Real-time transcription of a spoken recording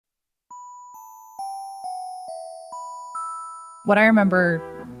What I remember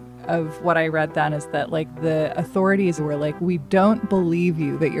of what I read then is that like the authorities were like, we don't believe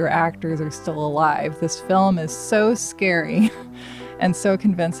you that your actors are still alive. This film is so scary and so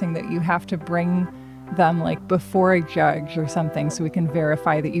convincing that you have to bring them like before a judge or something so we can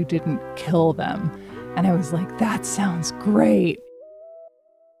verify that you didn't kill them. And I was like, that sounds great.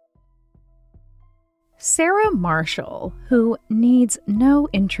 Sarah Marshall, who needs no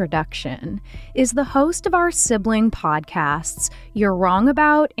introduction, is the host of our sibling podcasts, You're Wrong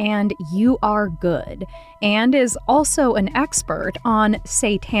About and You Are Good, and is also an expert on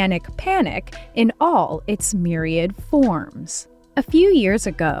satanic panic in all its myriad forms. A few years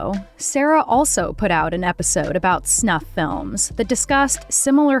ago, Sarah also put out an episode about snuff films that discussed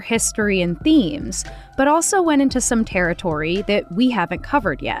similar history and themes, but also went into some territory that we haven't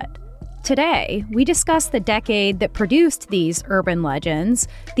covered yet. Today, we discuss the decade that produced these urban legends,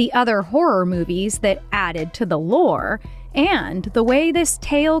 the other horror movies that added to the lore, and the way this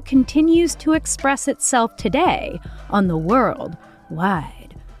tale continues to express itself today on the World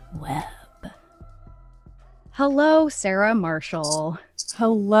Wide Web. Hello, Sarah Marshall.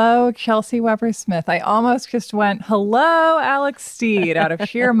 Hello, Chelsea Weber-Smith. I almost just went, hello, Alex Steed, out of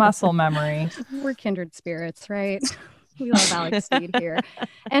sheer muscle memory. We're kindred spirits, right? We love Alex Steed here.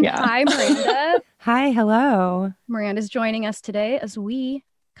 And Hi, Miranda. Hi, hello. Miranda's joining us today as we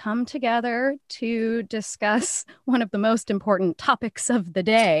come together to discuss one of the most important topics of the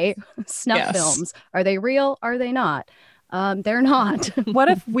day, snuff films. Are they real? Are they not? They're not. What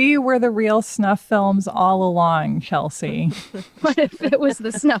if we were the real snuff films all along, Chelsea? What if it was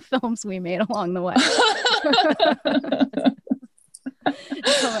the snuff films we made along the way?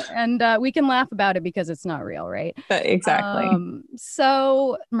 And we can laugh about it because it's not real, right? Exactly.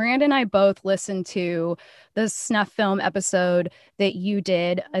 So Miranda and I both listened to the snuff film episode that you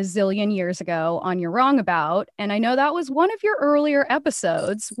did a zillion years ago on You're Wrong About. And I know that was one of your earlier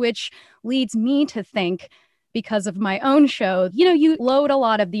episodes, which leads me to think, because of my own show, you know, you load a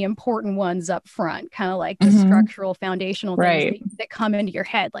lot of the important ones up front, kind of like the structural foundational things that come into your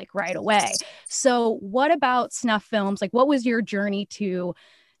head like right away. So what about snuff films? Like, what was your journey to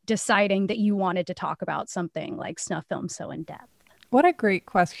deciding that you wanted to talk about something like snuff films so in depth? What a great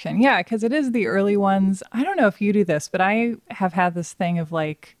question. Yeah, because it is the early ones. I don't know if you do this, but I have had this thing of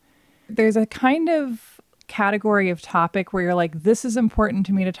like, there's a kind of category of topic where you're like, this is important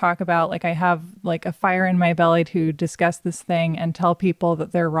to me to talk about. Like I have like a fire in my belly to discuss this thing and tell people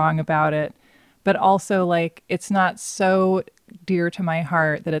that they're wrong about it. But also like, it's not so dear to my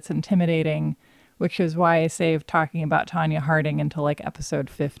heart that it's intimidating, which is why I saved talking about Tonya Harding until like episode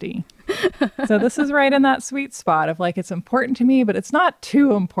 50. So this is right in that sweet spot of like, it's important to me, but it's not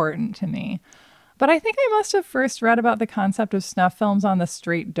too important to me. But I think I must have first read about the concept of snuff films on The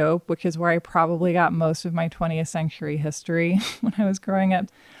Straight Dope, which is where I probably got most of my 20th century history when I was growing up.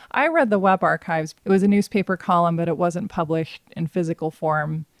 I read the Web Archives. It was a newspaper column, but it wasn't published in physical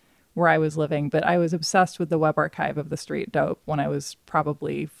form where I was living. But I was obsessed with the Web Archive of The Straight Dope when I was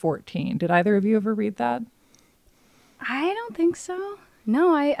probably 14. Did either of you ever read that? I don't think so.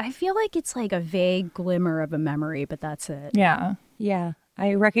 No, I feel like it's like a vague glimmer of a memory, but that's it. Yeah. Yeah.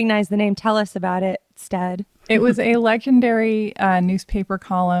 I recognize the name. Tell us about it, Stead. It was a legendary newspaper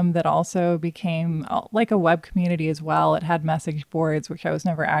column that also became like a web community as well. It had message boards, which I was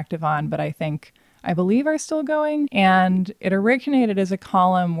never active on, but I believe are still going. And it originated as a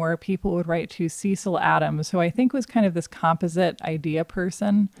column where people would write to Cecil Adams, who I think was kind of this composite idea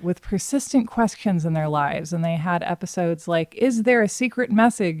person with persistent questions in their lives. And they had episodes like, is there a secret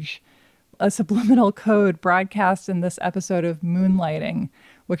message, a subliminal code broadcast in this episode of Moonlighting,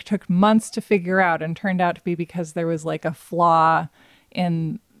 which took months to figure out and turned out to be because there was like a flaw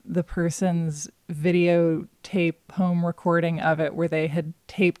in the person's videotape home recording of it where they had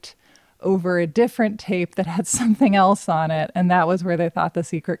taped over a different tape that had something else on it. And that was where they thought the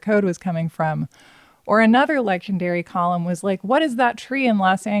secret code was coming from. Or another legendary column was like, what is that tree in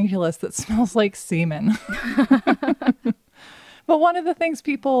Los Angeles that smells like semen? But one of the things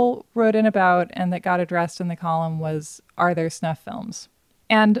people wrote in about and that got addressed in the column was, are there snuff films?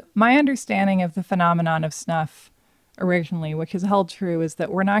 And my understanding of the phenomenon of snuff originally, which has held true, is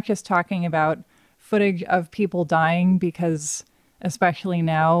that we're not just talking about footage of people dying because, especially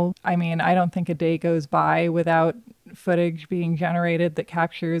now, I mean, I don't think a day goes by without footage being generated that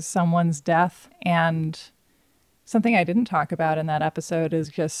captures someone's death. And something I didn't talk about in that episode is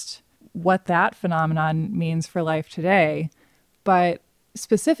just what that phenomenon means for life today. But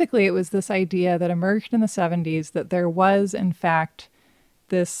specifically, it was this idea that emerged in the 70s that there was, in fact,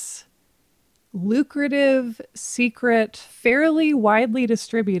 this lucrative, secret, fairly widely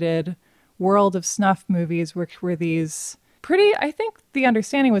distributed world of snuff movies, which were these I think the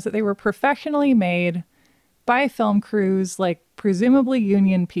understanding was that they were professionally made by film crews, like presumably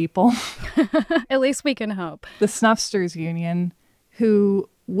union people, At least we can hope. the Snuffsters Union, who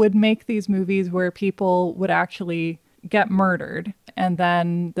would make these movies where people would actually get murdered and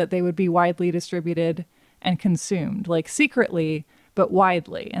then that they would be widely distributed and consumed, like secretly, but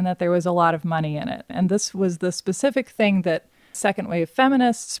widely, and that there was a lot of money in it. And this was the specific thing that second wave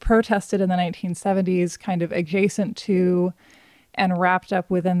feminists protested in the 1970s, kind of adjacent to and wrapped up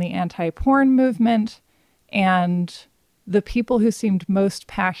within the anti-porn movement. And the people who seemed most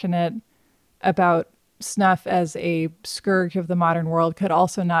passionate about snuff as a scourge of the modern world could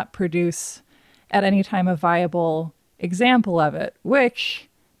also not produce at any time a viable example of it, which,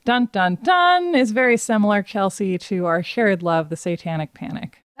 dun dun dun, is very similar, Chelsea, to our shared love, the Satanic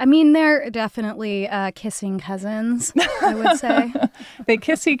Panic. I mean, they're definitely kissing cousins, I would say. They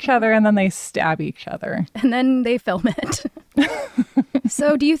kiss each other and then they stab each other. And then they film it.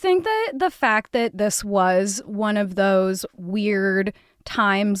 So do you think that the fact that this was one of those weird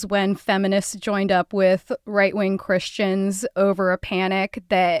times when feminists joined up with right-wing Christians over a panic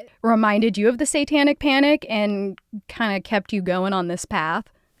that reminded you of the Satanic Panic and kind of kept you going on this path?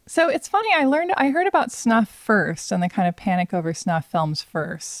 So it's funny, I heard about snuff first and the kind of panic over snuff films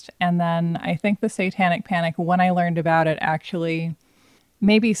first. And then I think the Satanic Panic, when I learned about it, actually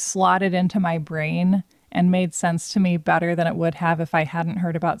maybe slotted into my brain and made sense to me better than it would have if I hadn't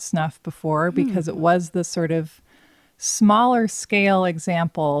heard about snuff before, because it was this sort of smaller scale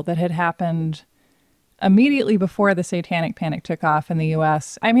example that had happened immediately before the Satanic Panic took off in the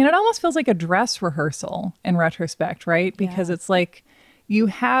US. I mean, it almost feels like a dress rehearsal in retrospect, right? Because it's like you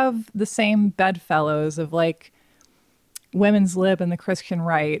have the same bedfellows of like women's lib and the Christian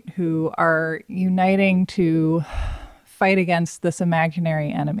right who are uniting to fight against this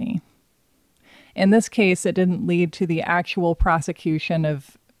imaginary enemy. In this case, it didn't lead to the actual prosecution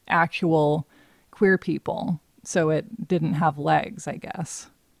of actual queer people, so it didn't have legs, I guess.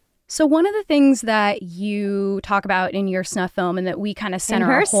 So one of the things that you talk about in your snuff film and that we kind of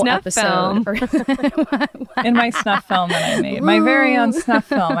center our whole episode in my snuff film that I made, my very own snuff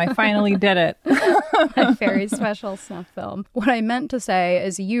film. I finally did it. My very special snuff film. What I meant to say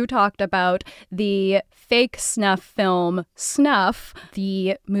is you talked about the fake snuff film Snuff,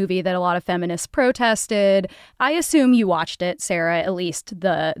 the movie that a lot of feminists protested. I assume you watched it, Sarah, at least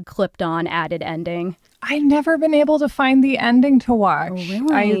the clipped on added ending. I've never been able to find the ending to watch. Oh,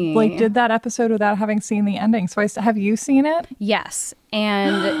 really? I did that episode without having seen the ending. So have you seen it? Yes.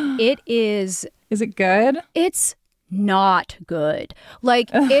 And it is... Is it good? It's not good.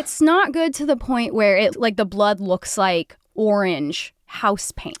 It's not good to the point where it the blood looks like orange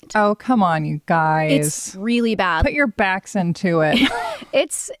house paint. Oh, come on, you guys. It's really bad. Put your backs into it.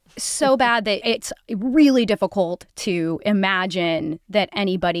 It's so bad that it's really difficult to imagine that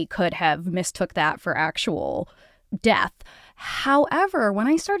anybody could have mistook that for actual death. However, when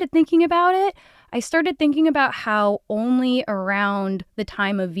I started thinking about it, I started thinking about how only around the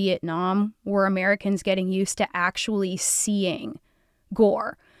time of Vietnam were Americans getting used to actually seeing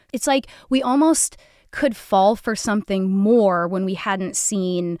gore. It's like we almost could fall for something more when we hadn't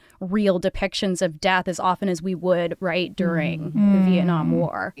seen real depictions of death as often as we would right during the Vietnam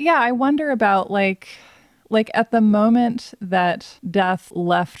War. Yeah, I wonder about like at the moment that death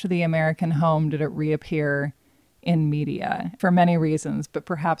left the American home, did it reappear in media for many reasons, but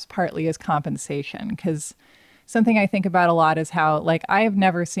perhaps partly as compensation? Because something I think about a lot is how I have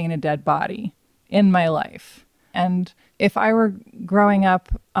never seen a dead body in my life. And if I were growing up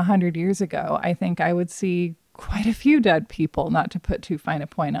 100 years ago, I think I would see quite a few dead people, not to put too fine a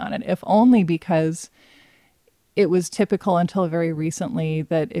point on it, if only because it was typical until very recently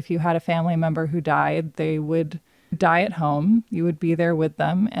that if you had a family member who died, they would die at home. You would be there with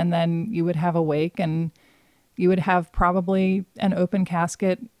them, and then you would have a wake, and you would have probably an open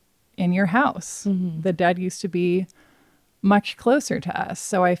casket in your house. Mm-hmm. The dead used to be much closer to us.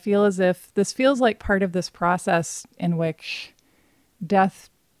 So I feel as if this feels like part of this process in which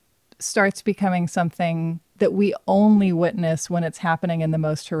death starts becoming something that we only witness when it's happening in the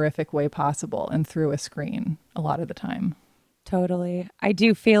most horrific way possible and through a screen a lot of the time. Totally. I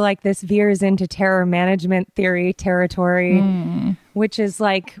do feel like this veers into terror management theory territory, which is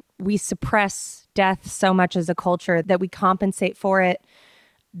like we suppress death so much as a culture that we compensate for it.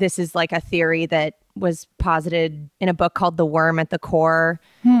 This is like a theory that was posited in a book called The Worm at the Core.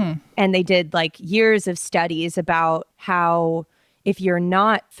 And they did years of studies about how if you're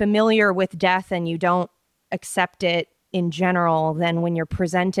not familiar with death and you don't accept it in general, then when you're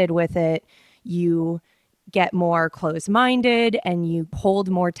presented with it, you get more closed-minded and you hold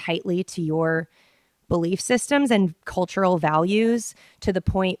more tightly to your belief systems and cultural values to the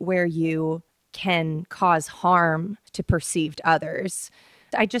point where you can cause harm to perceived others.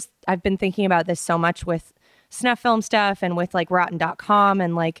 I've been thinking about this so much with snuff film stuff and with like Rotten.com,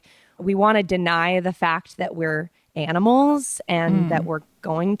 and like we want to deny the fact that we're animals and that we're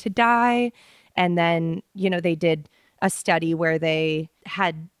going to die. And then, they did a study where they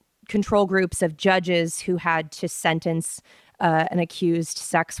had control groups of judges who had to sentence an accused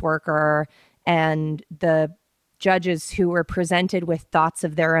sex worker, and the judges who were presented with thoughts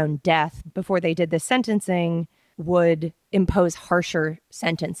of their own death before they did the sentencing would impose harsher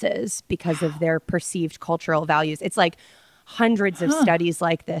sentences because of their perceived cultural values. It's like hundreds of studies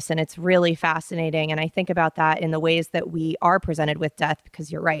like this, and it's really fascinating. And I think about that in the ways that we are presented with death,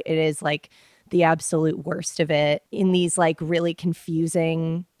 because you're right, it is like the absolute worst of it in these like really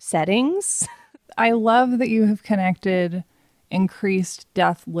confusing settings. I love that you have connected increased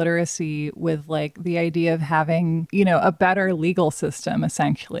death literacy with like the idea of having, a better legal system,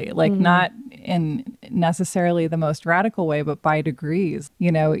 essentially, like not in necessarily the most radical way, but by degrees.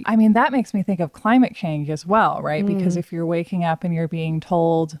 That makes me think of climate change as well, right? Because if you're waking up and you're being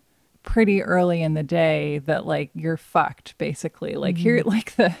told pretty early in the day that like you're fucked, basically, like here,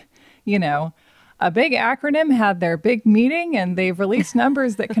 like a big acronym had their big meeting and they've released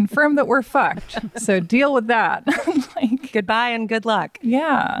numbers that confirm that we're fucked. So deal with that. Like, goodbye and good luck.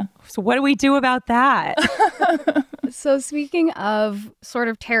 Yeah. So what do we do about that? So speaking of sort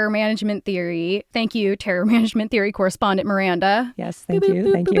of terror management theory, thank you, terror management theory correspondent Miranda. Yes, thank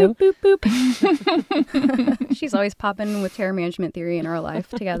you. Thank you. Boop, boop. She's always popping with terror management theory in our life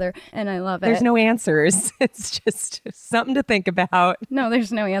together, and I love it. There's no answers. It's just something to think about. No,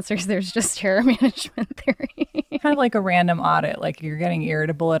 there's no answers. There's just terror management theory. Kind of like a random audit, like you're getting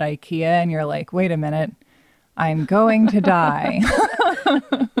irritable at IKEA and you're like, wait a minute, I'm going to die.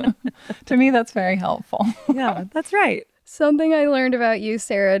 To me, that's very helpful. Yeah, that's right. Something I learned about you,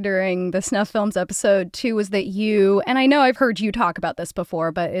 Sarah, during the Snuff Films episode, too, was that you, and I know I've heard you talk about this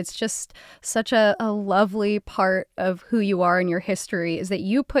before, but it's just such a lovely part of who you are and your history, is that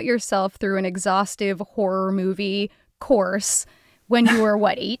you put yourself through an exhaustive horror movie course when you were,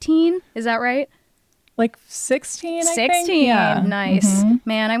 18? Is that right? Like 16, I 16. think? Yeah. Nice.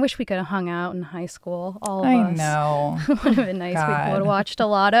 Man, I wish we could have hung out in high school, all of us. I know. Would have been nice. God. We would have watched a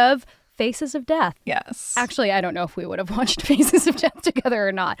lot of Faces of Death. Yes. Actually, I don't know if we would have watched Faces of Death together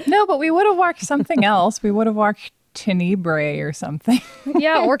or not. No, but we would have watched something else. We would have watched Tenebrae or something.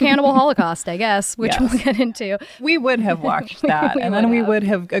 Yeah, or Cannibal Holocaust, I guess, which Yes. we'll get into. We would have watched that. And then we would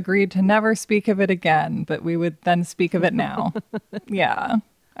have agreed to never speak of it again, but we would then speak of it now. Yeah.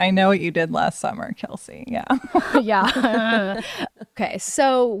 I know what you did last summer, Kelsey. Yeah. Yeah. Okay,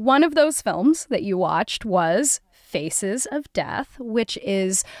 so one of those films that you watched was Faces of Death, which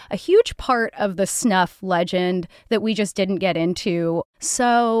is a huge part of the snuff legend that we just didn't get into.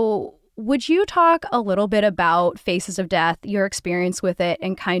 So would you talk a little bit about Faces of Death, your experience with it,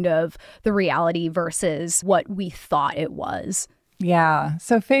 and kind of the reality versus what we thought it was? Yeah.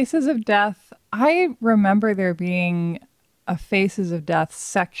 So Faces of Death, I remember there being a Faces of Death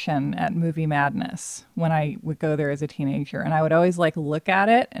section at Movie Madness when I would go there as a teenager. And I would always like look at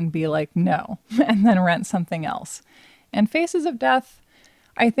it and be like, no, and then rent something else. And Faces of Death,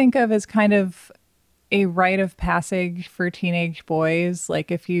 I think of as kind of a rite of passage for teenage boys.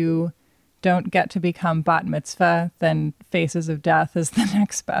 Like if you don't get to become bat mitzvah, then Faces of Death is the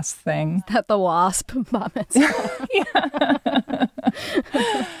next best thing. That the Wasp bat mitzvah. Yeah.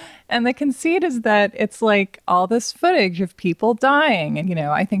 And the conceit is that it's like all this footage of people dying. And,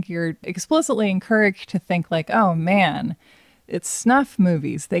 I think you're explicitly encouraged to think like, oh man, it's snuff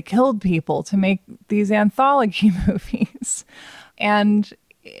movies. They killed people to make these anthology movies. And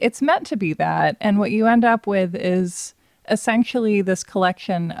it's meant to be that. And what you end up with is essentially this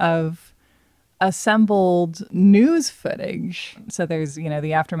collection of assembled news footage. So there's,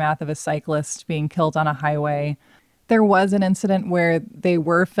 the aftermath of a cyclist being killed on a highway. There was an incident where they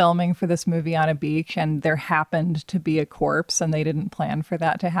were filming for this movie on a beach and there happened to be a corpse and they didn't plan for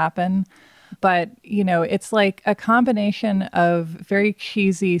that to happen. But, it's like a combination of very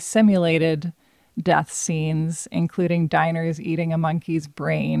cheesy simulated death scenes, including diners eating a monkey's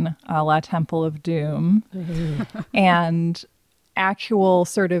brain, a la Temple of Doom, and actual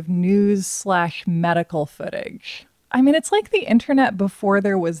sort of news/medical footage. I mean, it's like the internet before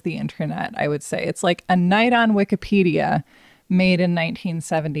there was the internet, I would say. It's like A Night on Wikipedia made in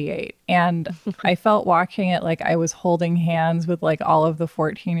 1978. And I felt watching it like I was holding hands with like all of the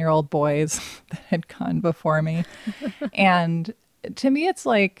 14-year-old boys that had gone before me. And to me, it's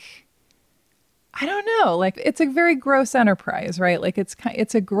like, I don't know, like it's a very gross enterprise, right? Like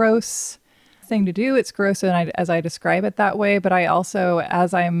it's a gross thing to do. It's gross as I describe it that way. But I also,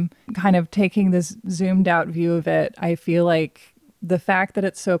 as I'm kind of taking this zoomed out view of it, I feel like the fact that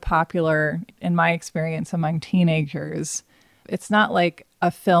it's so popular, in my experience, among teenagers, it's not like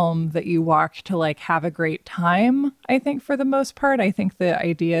a film that you watch to like have a great time, I think, for the most part. I think the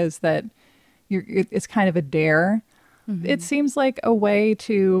idea is that it's kind of a dare. Mm-hmm. It seems like a way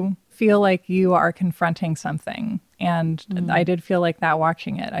to feel like you are confronting something. And I did feel like that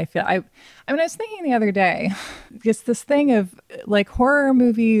watching it. I was thinking the other day, just this thing of like horror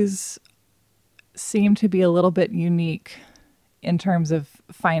movies seem to be a little bit unique in terms of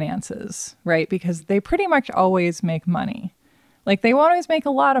finances, right? Because they pretty much always make money. Like they won't always make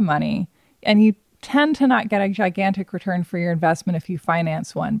a lot of money, and you tend to not get a gigantic return for your investment if you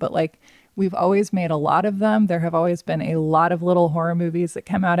finance one. But like we've always made a lot of them. There have always been a lot of little horror movies that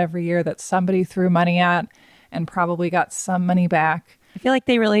come out every year that somebody threw money at and probably got some money back. I feel like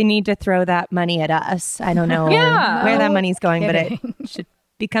they really need to throw that money at us. I don't know where that money's going, but it should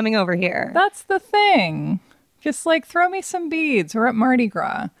be coming over here. That's the thing. Just like throw me some beads. Or at Mardi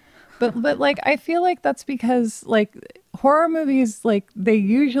Gras. But like I feel like that's because like horror movies, like they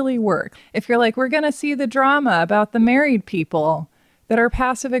usually work. If you're like, we're going to see the drama about the married people that are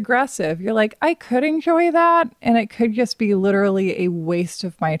passive aggressive, you're like, I could enjoy that, and it could just be literally a waste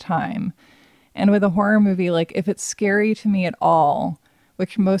of my time. And with a horror movie, like if it's scary to me at all,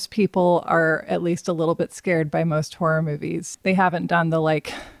 which most people are at least a little bit scared by most horror movies, they haven't done the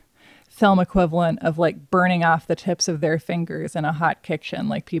like film equivalent of like burning off the tips of their fingers in a hot kitchen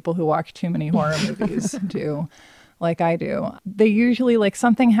like people who watch too many horror movies do, like I do. They usually like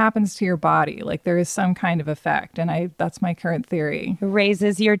something happens to your body, like there is some kind of effect, and that's my current theory. It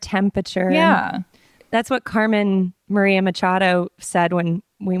raises your temperature. Yeah. That's what Carmen Maria Machado said when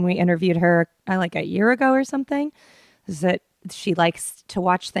we interviewed her like a year ago or something, is that she likes to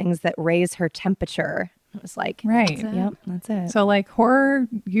watch things that raise her temperature. It was like, right. Yep, that's it. So like horror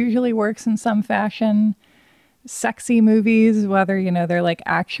usually works in some fashion. Sexy movies, whether, you know, they're like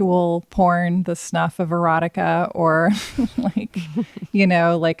actual porn, the snuff of erotica, or like, you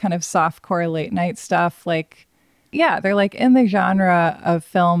know, like kind of softcore late night stuff. Like, yeah, they're like in the genre of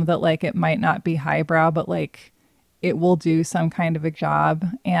film that like it might not be highbrow, but like it will do some kind of a job.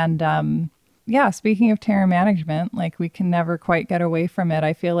 And yeah, speaking of terror management, like we can never quite get away from it.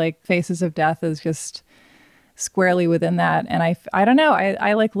 I feel like Faces of Death is just squarely within that. And I don't know,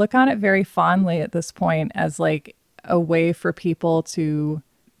 I like look on it very fondly at this point as like a way for people to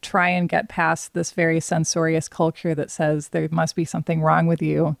try and get past this very censorious culture that says there must be something wrong with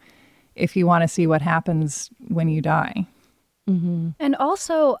you if you want to see what happens when you die. Mm-hmm. And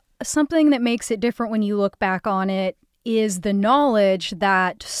also something that makes it different when you look back on it is the knowledge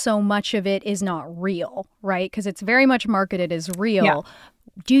that so much of it is not real, right? Because it's very much marketed as real. Yeah.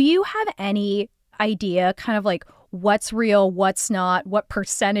 Do you have any idea kind of like what's real, what's not, what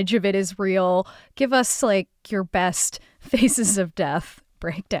percentage of it is real? Give us like your best Faces of Death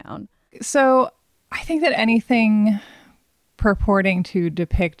breakdown. So I think that anything purporting to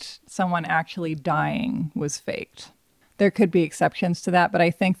depict someone actually dying was faked. There could be exceptions to that, but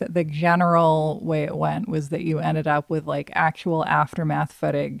I think that the general way it went was that you ended up with like actual aftermath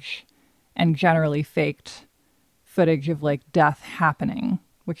footage and generally faked footage of like death happening,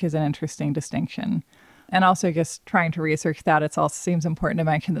 which is an interesting distinction. And also just trying to research that, it also seems important to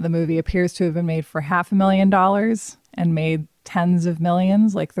mention that the movie appears to have been made for $500,000 and made tens of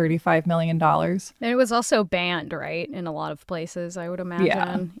millions, like $35 million. And it was also banned, right? In a lot of places, I would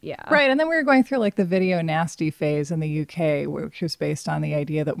imagine. Yeah. Right. And then we were going through like the video nasty phase in the UK, which was based on the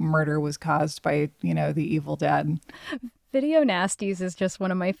idea that murder was caused by, you know, the evil dead. Video nasties is just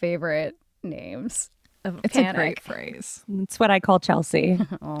one of my favorite names. It's a great phrase. It's what I call Chelsea.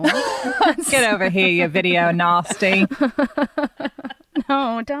 Get over here, you video nasty.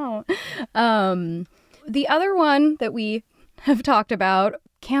 No, don't. The other one that we have talked about,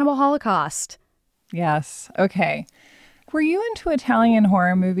 Cannibal Holocaust. Yes. Okay. Were you into Italian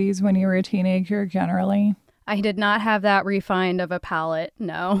horror movies when you were a teenager generally? I did not have that refined of a palate,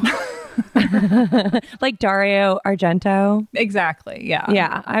 no. Like Dario Argento? Exactly, yeah.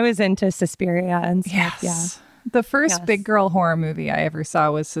 Yeah, I was into Suspiria and stuff, yes. Yeah. The first big girl horror movie I ever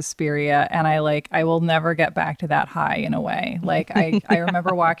saw was Suspiria, and I will never get back to that high in a way. Like, I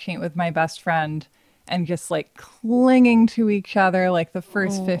remember watching it with my best friend and just like clinging to each other like the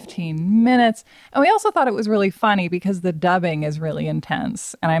first 15 minutes. And we also thought it was really funny because the dubbing is really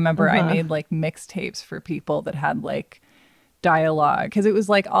intense. And I remember I made like mixtapes for people that had like dialogue, because it was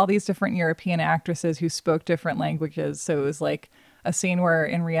like all these different European actresses who spoke different languages. So it was like a scene where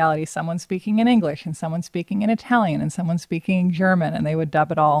in reality someone's speaking in English and someone's speaking in Italian and someone's speaking German, and they would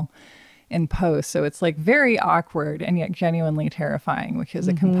dub it all in post. So it's like very awkward and yet genuinely terrifying, which is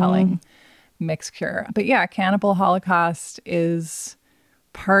a compelling mixture. But yeah, Cannibal Holocaust is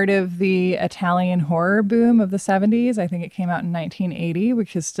part of the Italian horror boom of the 70s. I think it came out in 1980,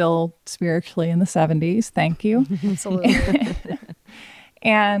 which is still spiritually in the 70s. Thank you. Absolutely.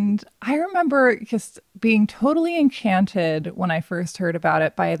 And I remember just being totally enchanted when I first heard about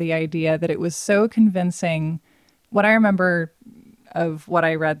it by the idea that it was so convincing. What I remember of what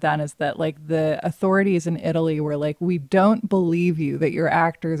I read then is that like the authorities in Italy were like, we don't believe you that your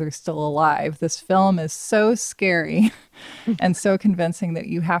actors are still alive. This film is so scary and so convincing that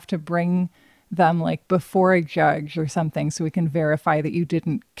you have to bring them like before a judge or something so we can verify that you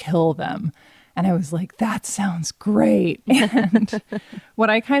didn't kill them. And I was like, that sounds great. And what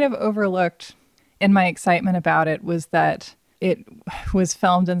I kind of overlooked in my excitement about it was that it was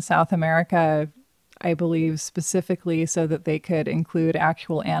filmed in South America, I believe, specifically so that they could include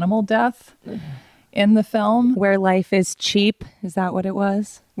actual animal death in the film. Where life is cheap. Is that what it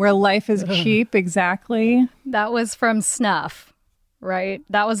was? Where life is cheap, exactly. That was from Snuff, right?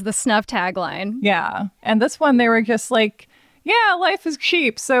 That was the Snuff tagline. Yeah. And this one, they were just like, yeah, life is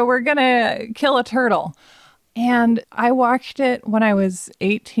cheap, so we're going to kill a turtle. And I watched it when I was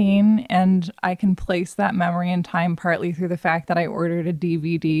 18, and I can place that memory in time partly through the fact that I ordered a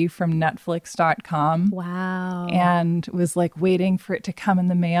DVD from Netflix.com. Wow. And was like waiting for it to come in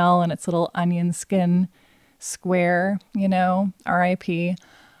the mail in its little onion skin square, you know, RIP.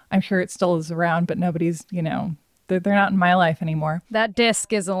 I'm sure it still is around, but nobody's, you know, they're not in my life anymore. That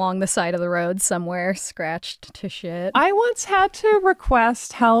disc is along the side of the road somewhere, scratched to shit. I once had to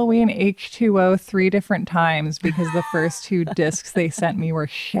request Halloween H2O 3 different times because the first 2 discs they sent me were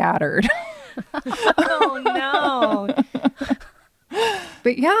shattered. Oh, no.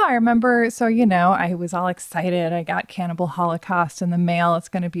 But yeah, I remember, so, you know, I was all excited. I got Cannibal Holocaust in the mail. It's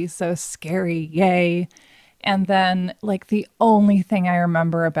going to be so scary. Yay. And then, like, the only thing I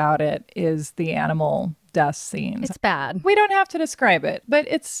remember about it is the animal death scenes. It's bad. We don't have to describe it, but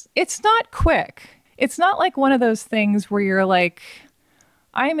it's not quick. It's not like one of those things where you're like,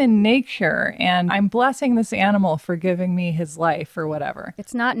 I'm in nature and I'm blessing this animal for giving me his life or whatever.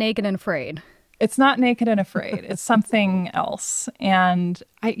 It's not Naked and Afraid. It's not Naked and Afraid. It's something else. And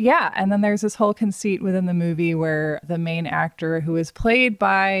and then there's this whole conceit within the movie where the main actor, who is played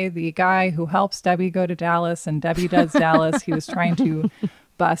by the guy who helps Debbie go to Dallas and Debbie does Dallas, he was trying to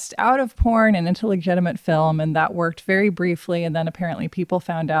bust out of porn and into legitimate film, and that worked very briefly. And then apparently people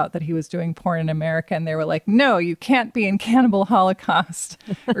found out that he was doing porn in America, and they were like, no, you can't be in Cannibal Holocaust,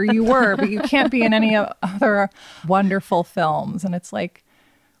 or you were, but you can't be in any other wonderful films. And it's like,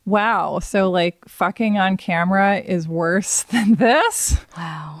 wow, so like fucking on camera is worse than this?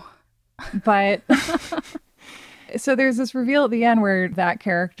 Wow. But so there's this reveal at the end where that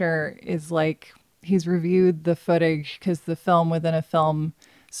character is like, he's reviewed the footage because the film within a film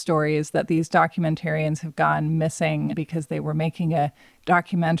story is that these documentarians have gone missing because they were making a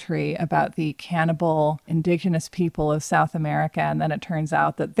documentary about the cannibal indigenous people of South America. And then it turns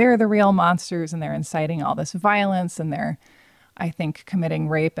out that they're the real monsters and they're inciting all this violence and they're, I think, committing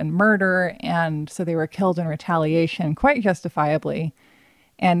rape and murder. And so they were killed in retaliation, quite justifiably.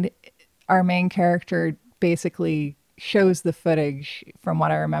 And our main character basically shows the footage, from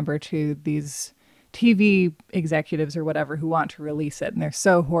what I remember, to these TV executives or whatever who want to release it. And they're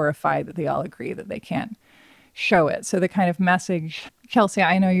so horrified that they all agree that they can't show it. So the kind of message, Chelsea,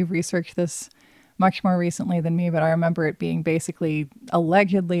 I know you've researched this much more recently than me, but I remember it being basically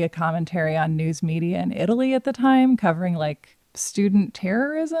allegedly a commentary on news media in Italy at the time, covering like student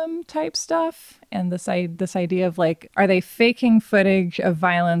terrorism type stuff. And this idea of like, are they faking footage of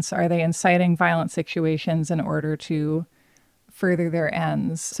violence? Are they inciting violent situations in order to further their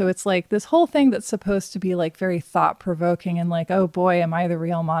ends? So it's like this whole thing that's supposed to be like very thought-provoking and like, oh boy, am I the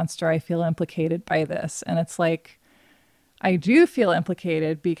real monster? I feel implicated by this. And it's like, I do feel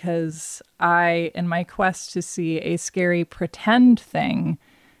implicated because I, in my quest to see a scary pretend thing,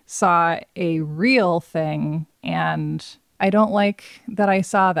 saw a real thing. And I don't like that I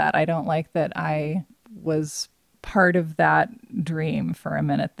saw that. I don't like that I was part of that dream for a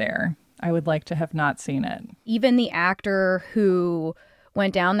minute there. I would like to have not seen it. Even the actor who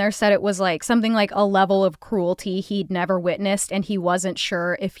went down there said it was like something like a level of cruelty he'd never witnessed, and he wasn't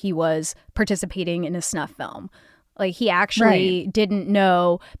sure if he was participating in a snuff film. Like, he actually didn't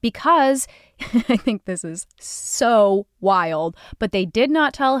know, because I think this is so wild, but they did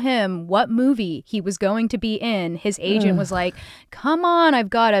not tell him what movie he was going to be in. His agent was like, come on,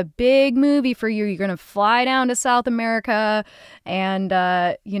 I've got a big movie for you. You're going to fly down to South America and,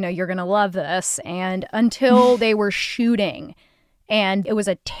 you're going to love this. And until they were shooting And it was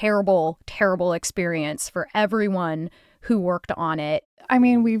a terrible, terrible experience for everyone who worked on it. I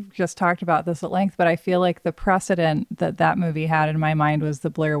mean, we've just talked about this at length, but I feel like the precedent that movie had in my mind was the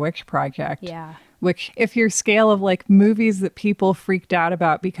Blair Witch Project. Yeah. Which, if your scale of like movies that people freaked out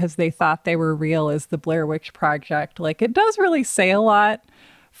about because they thought they were real is the Blair Witch Project, like it does really say a lot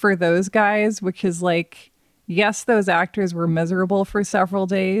for those guys, which is like, yes, those actors were miserable for several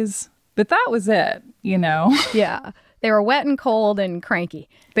days, but that was it, you know? Yeah. They were wet and cold and cranky.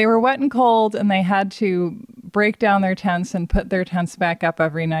 They were wet and cold, and they had to break down their tents and put their tents back up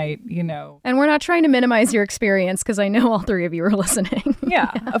every night, you know. And we're not trying to minimize your experience because I know all three of you are listening.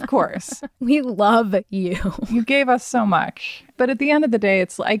 Yeah, of course. We love you. You gave us so much. But at the end of the day,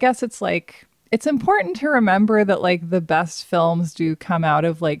 I guess it's like, it's important to remember that like the best films do come out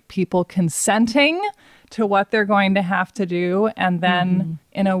of like people consenting to what they're going to have to do. And then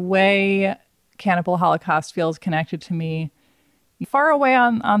in a way, Cannibal Holocaust feels connected to me far away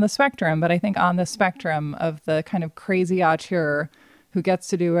on the spectrum, but I think on the spectrum of the kind of crazy auteur who gets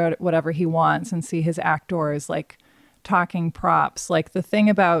to do whatever he wants and see his actors like talking props. Like the thing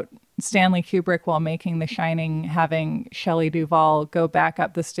about Stanley Kubrick while making The Shining, having Shelley Duvall go back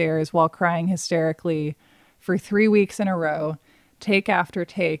up the stairs while crying hysterically for 3 weeks in a row, take after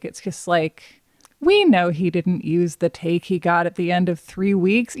take. It's just like, we know he didn't use the take he got at the end of 3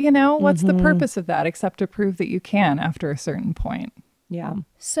 weeks. You know, what's the purpose of that except to prove that you can after a certain point? Yeah.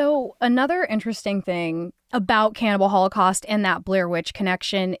 So another interesting thing about Cannibal Holocaust and that Blair Witch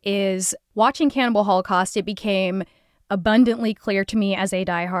connection is watching Cannibal Holocaust, it became abundantly clear to me as a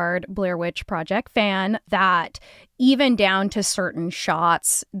diehard Blair Witch Project fan that even down to certain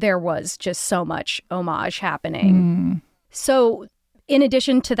shots, there was just so much homage happening. So in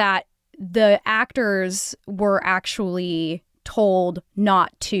addition to that, the actors were actually told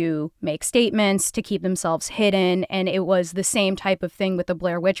not to make statements, to keep themselves hidden. And it was the same type of thing with the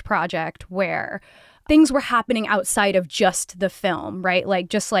Blair Witch Project where things were happening outside of just the film, right? Like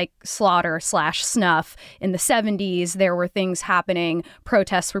just like Slaughter/Snuff in the 70s, there were things happening.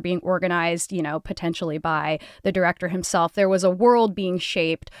 Protests were being organized, you know, potentially by the director himself. There was a world being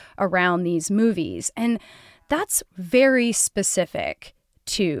shaped around these movies. And that's very specific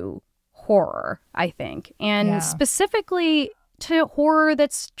to horror, I think, and specifically to horror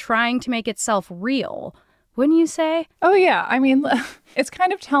that's trying to make itself real, wouldn't you say? Oh, yeah. I mean, it's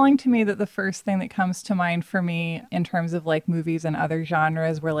kind of telling to me that the first thing that comes to mind for me in terms of like movies and other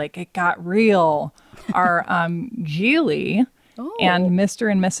genres where like it got real are Geely and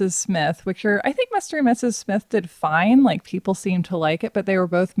Mr. and Mrs. Smith, which are, I think Mr. and Mrs. Smith did fine. Like people seemed to like it, but they were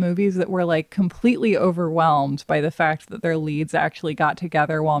both movies that were like completely overwhelmed by the fact that their leads actually got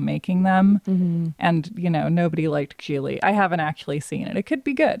together while making them. And, you know, nobody liked Geely. I haven't actually seen it. It could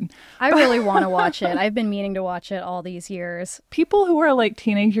be good. I really want to watch it. I've been meaning to watch it all these years. People who are like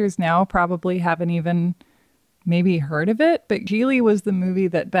teenagers now probably haven't even maybe heard of it, but Geely was the movie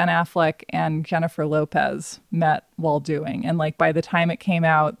that Ben Affleck and Jennifer Lopez met while doing. And like by the time it came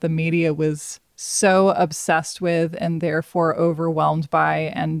out, the media was so obsessed with and therefore overwhelmed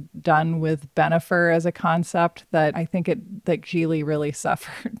by and done with Bennifer as a concept that I think that Geely really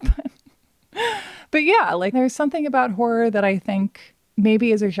suffered. But yeah, like there's something about horror that I think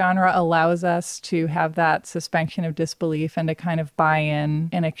maybe as a genre allows us to have that suspension of disbelief and to kind of buy in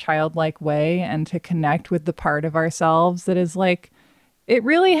a childlike way and to connect with the part of ourselves that is like, it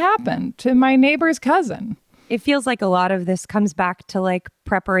really happened to my neighbor's cousin. It feels like a lot of this comes back to like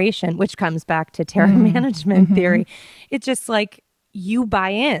preparation, which comes back to terror management theory. It's just like you buy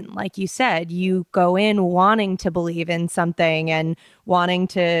in, like you said, you go in wanting to believe in something and wanting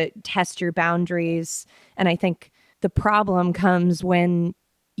to test your boundaries. And I think the problem comes when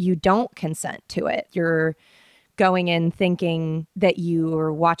you don't consent to it. You're going in thinking that you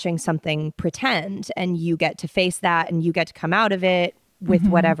are watching something pretend and you get to face that and you get to come out of it with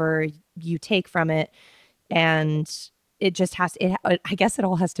whatever you take from it. And it just I guess it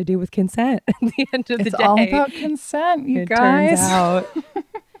all has to do with consent at the end of the day. It's all about consent, you Turns guys. out.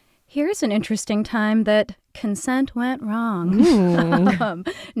 Here's an interesting time that consent went wrong.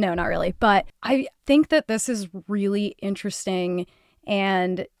 No, not really. But I think that this is really interesting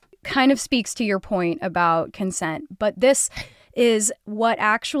and kind of speaks to your point about consent. But this is what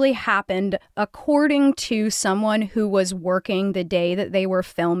actually happened according to someone who was working the day that they were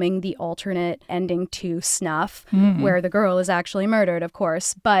filming the alternate ending to Snuff, where the girl is actually murdered, of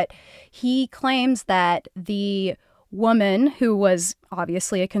course. But he claims that the woman who was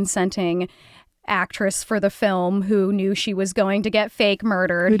obviously a consenting actress for the film who knew she was going to get fake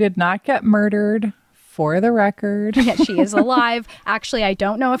murdered. Who did not get murdered For the record. Yeah, she is alive. Actually, I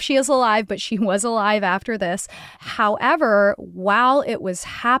don't know if she is alive, but she was alive after this. However, while it was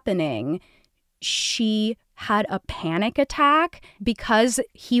happening, she had a panic attack because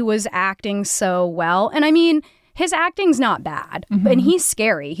he was acting so well. And I mean, his acting's not bad, and he's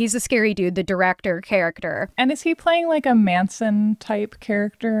scary. He's a scary dude, the director character. And is he playing like a Manson type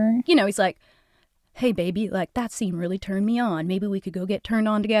character? You know, he's like, hey, baby, like that scene really turned me on. Maybe we could go get turned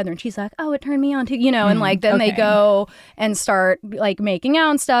on together. And she's like, oh, it turned me on too, you know, and like then they go and start like making out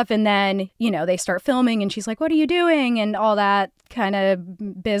and stuff. And then, you know, they start filming and she's like, what are you doing? And all that kind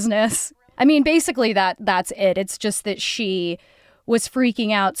of business. I mean, basically that's it. It's just that she was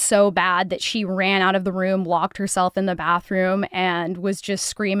freaking out so bad that she ran out of the room, locked herself in the bathroom, and was just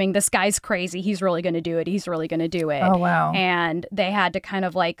screaming, this guy's crazy. He's really going to do it. He's really going to do it. Oh, wow. And they had to kind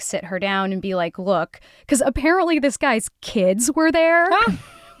of like sit her down and be like, look, because apparently this guy's kids were there.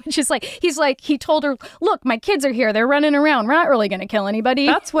 Which is like, he told her, look, my kids are here. They're running around. We're not really going to kill anybody.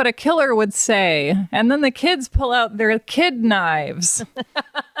 That's what a killer would say. And then the kids pull out their kid knives.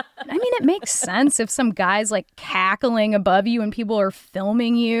 I mean, it makes sense if some guy's like cackling above you and people are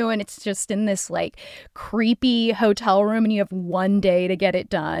filming you and it's just in this like creepy hotel room and you have one day to get it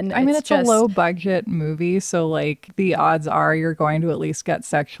done. I mean, it's a low budget movie. So like the odds are you're going to at least get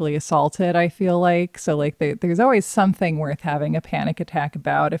sexually assaulted, I feel like. So like there's always something worth having a panic attack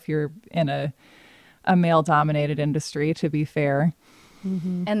about if you're in a male dominated industry, to be fair.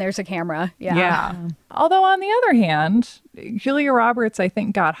 And there's a camera. Yeah. Although on the other hand, Julia Roberts, I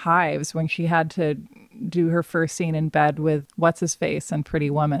think, got hives when she had to do her first scene in bed with what's-his-face and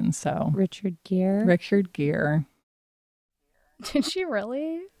Pretty Woman. So Richard Gere. Did she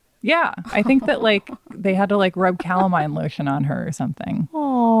really? Yeah. I think that like they had to like rub calamine lotion on her or something.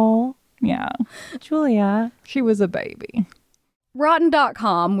 Oh, Yeah. Julia. She was a baby.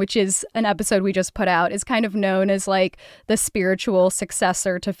 Rotten.com, which is an episode we just put out, is kind of known as like the spiritual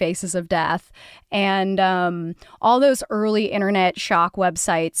successor to Faces of Death. And all those early internet shock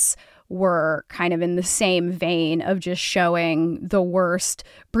websites were kind of in the same vein of just showing the worst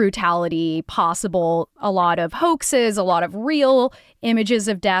brutality possible. A lot of hoaxes, a lot of real images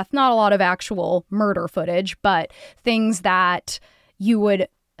of death, not a lot of actual murder footage, but things that you would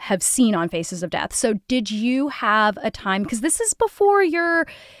have seen on Faces of Death. So did you have a time, because this is before your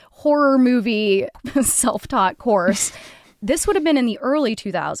horror movie self-taught course, this would have been in the early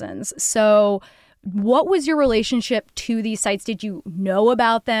 2000s. So what was your relationship to these sites? Did you know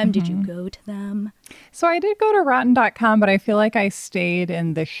about them? Did you go to them? So I did go to Rotten.com, but I feel like I stayed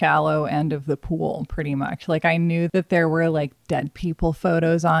in the shallow end of the pool pretty much. Like I knew that there were like dead people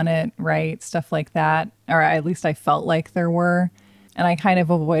photos on it, right? Stuff like that. Or at least I felt like there were. And I kind of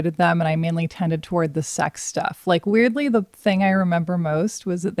avoided them, and I mainly tended toward the sex stuff. Like, weirdly, the thing I remember most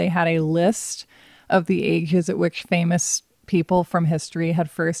was that they had a list of the ages at which famous people from history had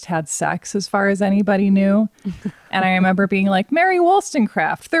first had sex, as far as anybody knew. And I remember being like, Mary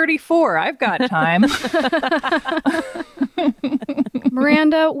Wollstonecraft, 34, I've got time.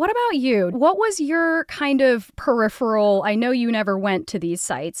 Miranda, what about you? What was your kind of peripheral? I know you never went to these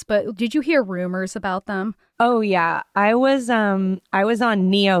sites, but did you hear rumors about them? Oh yeah, I was on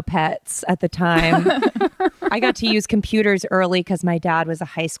Neopets at the time. I got to use computers early because my dad was a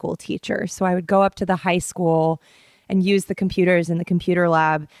high school teacher. So I would go up to the high school and use the computers in the computer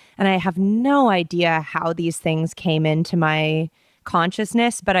lab. And I have no idea how these things came into my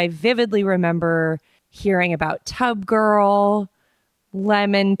consciousness, but I vividly remember hearing about Tub Girl,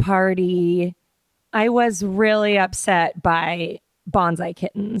 Lemon Party. I was really upset by Bonsai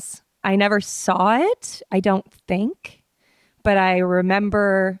Kittens. I never saw it, I don't think, but I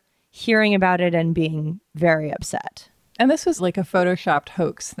remember hearing about it and being very upset. And this was like a photoshopped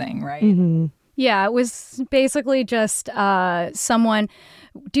hoax thing, right? Mm-hmm. Yeah, it was basically just someone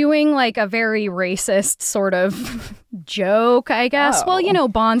doing like a very racist sort of joke, I guess. Oh. Well, you know,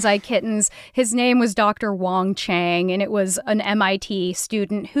 Bonsai Kittens, his name was Dr. Wong Chang, and it was an MIT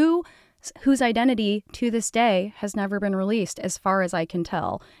student whose identity to this day has never been released as far as I can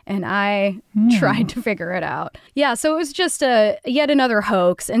tell. And I tried to figure it out. Yeah, so it was just yet another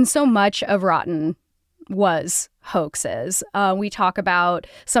hoax. And so much of Rotten was hoaxes. We talk about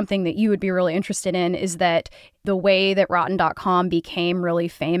something that you would be really interested in is that the way that Rotten.com became really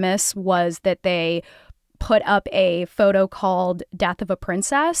famous was that they put up a photo called Death of a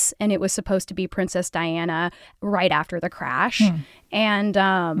Princess, and it was supposed to be Princess Diana right after the crash. And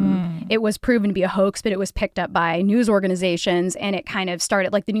it was proven to be a hoax, but it was picked up by news organizations, and it kind of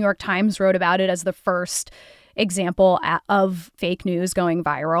started, like the New York Times wrote about it as the first example of fake news going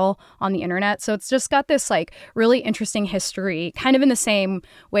viral on the internet. So it's just got this like really interesting history, kind of in the same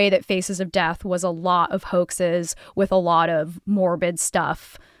way that Faces of Death was a lot of hoaxes with a lot of morbid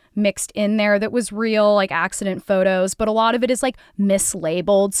stuff mixed in there that was real, like accident photos, but a lot of it is like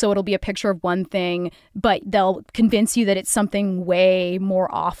mislabeled. So it'll be a picture of one thing, but they'll convince you that it's something way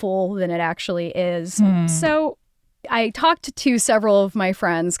more awful than it actually is. So I talked to several of my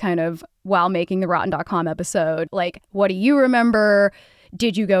friends kind of while making the Rotten.com episode, like, what do you remember?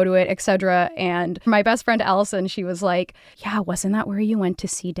 Did you go to it, etc.? And my best friend Allison, she was like, yeah, wasn't that where you went to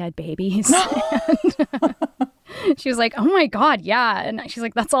see dead babies? And she was like, oh my God, yeah. And she's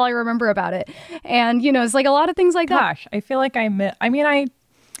like, that's all I remember about it. And, you know, it's like a lot of things like that. Gosh, I feel like I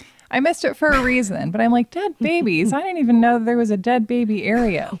missed it for a reason, but I'm like, dead babies? I didn't even know there was a dead baby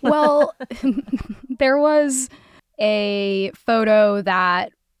area. Well, there was a photo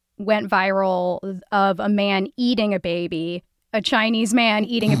that went viral of a man eating a baby, a Chinese man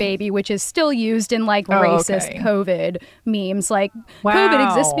eating a baby, which is still used in like racist COVID memes. Like, wow. COVID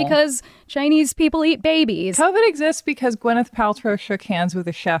exists because Chinese people eat babies. COVID exists because Gwyneth Paltrow shook hands with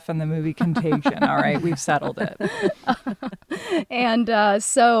a chef in the movie Contagion. All right, we've settled it. And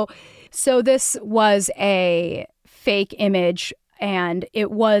so this was a fake image. And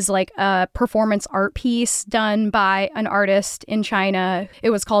it was like a performance art piece done by an artist in China. It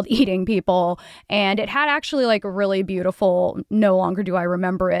was called Eating People. And it had actually like a really beautiful, no longer do I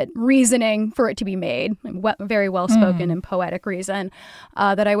remember it, reasoning for it to be made. Very well-spoken and poetic reason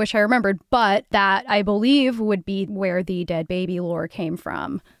that I wish I remembered. But that, I believe, would be where the dead baby lore came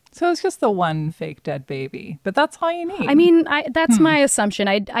from. So it's just the one fake dead baby, but that's all you need. I mean, that's my assumption.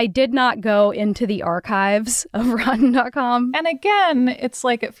 I did not go into the archives of Rotten.com. And again, it's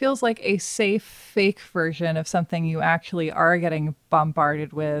like, it feels like a safe fake version of something you actually are getting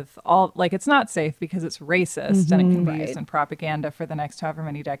bombarded with. Like, it's not safe because it's racist and it can be used in propaganda for the next however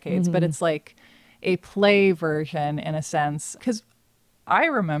many decades, but it's like a play version in a sense. Because I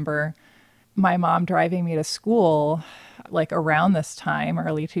remember my mom driving me to school like around this time,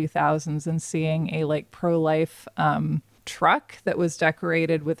 early 2000s, and seeing a like pro-life truck that was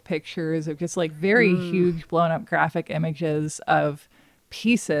decorated with pictures of just like very huge blown up graphic images of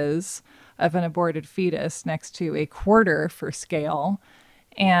pieces of an aborted fetus next to a quarter for scale.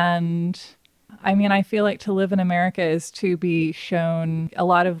 And I mean, I feel like to live in America is to be shown a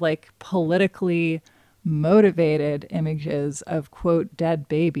lot of like politically motivated images of, quote, dead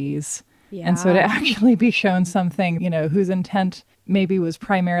babies. Yeah. And so to actually be shown something, you know, whose intent maybe was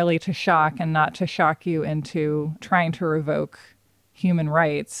primarily to shock and not to shock you into trying to revoke human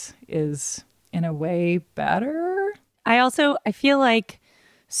rights is in a way better. I feel like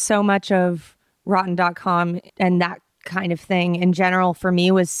so much of Rotten.com and that kind of thing in general for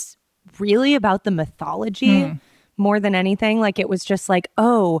me was really about the mythology more than anything. Like, it was just like,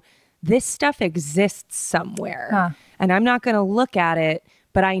 oh, this stuff exists somewhere and I'm not going to look at it,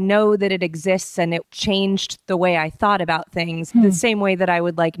 but I know that it exists and it changed the way I thought about things. The same way that I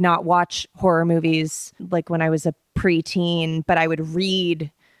would like not watch horror movies like when I was a preteen, but I would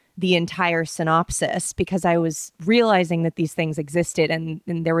read the entire synopsis because I was realizing that these things existed and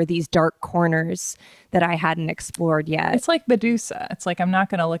there were these dark corners that I hadn't explored yet. It's like Medusa. It's like, I'm not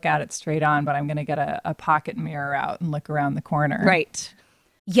going to look at it straight on, but I'm going to get a pocket mirror out and look around the corner. Right.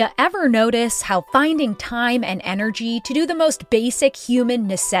 You ever notice how finding time and energy to do the most basic human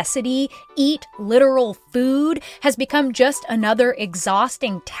necessity, eat literal food, has become just another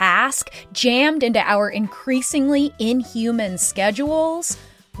exhausting task jammed into our increasingly inhuman schedules?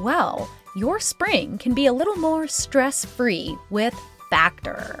 Well, your spring can be a little more stress-free with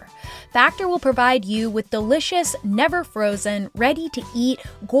Factor. Factor will provide you with delicious, never-frozen, ready-to-eat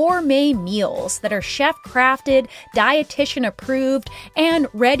gourmet meals that are chef-crafted, dietitian-approved, and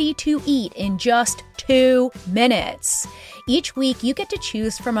ready to eat in just 2 minutes. Each week, you get to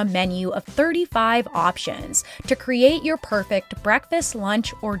choose from a menu of 35 options to create your perfect breakfast,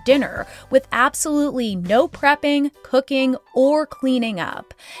 lunch, or dinner with absolutely no prepping, cooking, or cleaning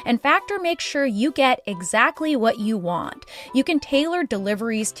up. And Factor makes sure you get exactly what you want. You can tailor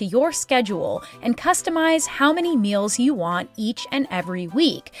deliveries to your schedule and customize how many meals you want each and every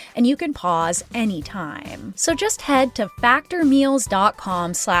week, and you can pause anytime. So just head to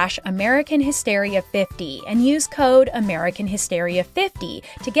factormeals.com/AmericanHysteria50 and use code AmericanHysteria50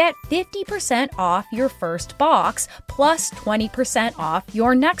 to get 50% off your first box plus 20% off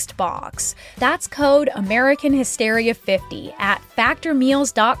your next box. That's code AmericanHysteria50 at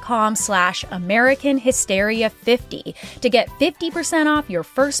factormeals.com/AmericanHysteria50 to get 50% off your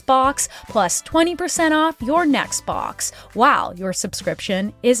first box plus 20% off your next box while your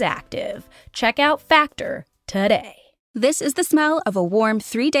subscription is active. Check out Factor today. This is the smell of a warm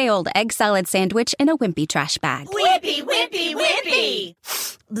 3-day-old egg salad sandwich in a wimpy trash bag. Wimpy, wimpy, wimpy!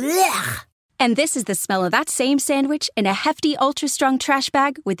 Blech. And this is the smell of that same sandwich in a hefty, ultra-strong trash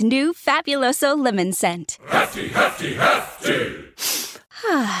bag with new Fabuloso lemon scent. Hefty, hefty, hefty!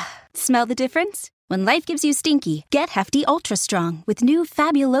 Smell the difference? When life gives you stinky, get Hefty Ultra Strong with new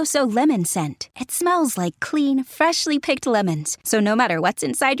Fabuloso lemon scent. It smells like clean, freshly picked lemons. So no matter what's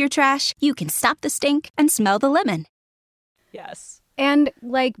inside your trash, you can stop the stink and smell the lemon. Yes. And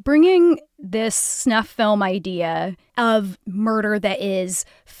like bringing this snuff film idea of murder that is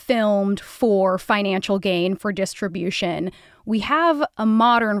filmed for financial gain, for distribution, we have a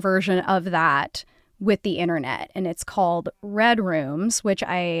modern version of that with the internet, and it's called Red Rooms, which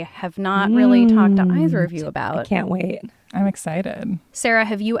I have not really talked to either of you about. I can't wait. I'm excited. Sarah,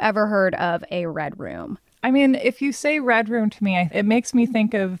 have you ever heard of a Red Room? I mean, if you say Red Room to me, it makes me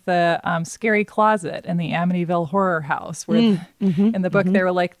think of the scary closet in the Amityville Horror House, where in the book they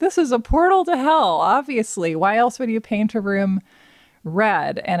were like, this is a portal to hell, obviously. Why else would you paint a room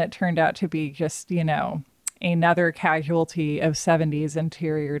red? And it turned out to be just, you know, another casualty of 70s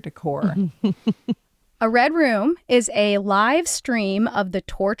interior decor. A Red Room is a live stream of the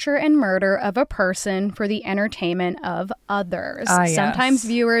torture and murder of a person for the entertainment of others. Yes. Sometimes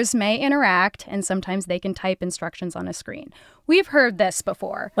viewers may interact, and sometimes they can type instructions on a screen. We've heard this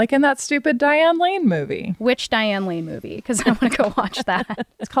before. Like in that stupid Diane Lane movie. Which Diane Lane movie? Because I want to go watch that.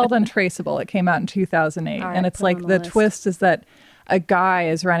 It's called Untraceable. It came out in 2008. All right, and it's put it like on the the list. twist is that a guy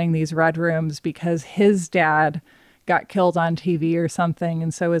is running these Red Rooms because his dad got killed on TV or something.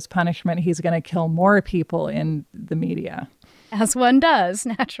 And so as punishment, he's going to kill more people in the media. As one does,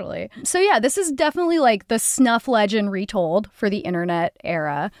 naturally. So yeah, this is definitely like the snuff legend retold for the internet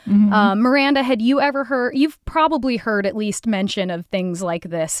era. Miranda, had you ever heard, you've probably heard at least mention of things like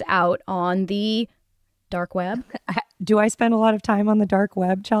this out on the dark web? Do I spend a lot of time on the dark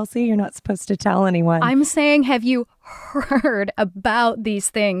web, Chelsea? You're not supposed to tell anyone. I'm saying, have you heard about these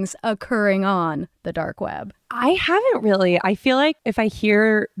things occurring on the dark web? I haven't really. I feel like if I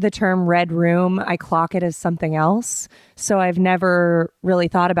hear the term Red Room, I clock it as something else. So I've never really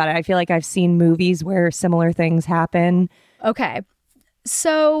thought about it. I feel like I've seen movies where similar things happen. Okay.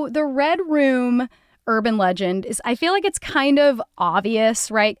 So the Red Room urban legend is, I feel like it's kind of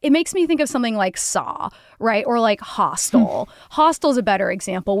obvious, right? It makes me think of something like Saw, right? Or like Hostel. Hostel's a better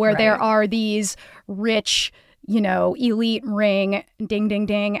example where there are these rich, you know, elite ring, ding, ding,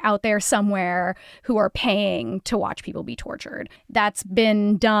 ding, out there somewhere who are paying to watch people be tortured. That's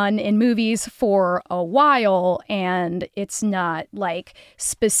been done in movies for a while, and it's not like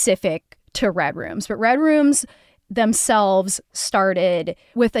specific to Red Rooms. But Red Rooms themselves started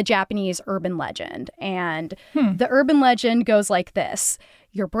with a Japanese urban legend. And the urban legend goes like this.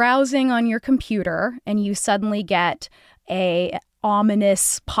 You're browsing on your computer and you suddenly get a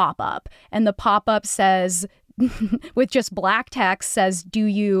ominous pop-up. And the pop-up says, with just black text, says, "Do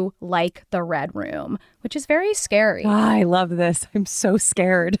you like the Red Room?" Which is very scary. I love this. I'm so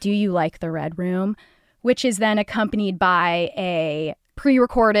scared. Do you like the Red Room? Which is then accompanied by a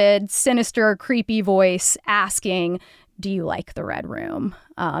pre-recorded, sinister, creepy voice asking, "Do you like the Red Room?"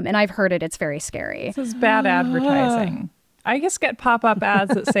 And I've heard it. It's very scary. This is bad advertising. I just get pop-up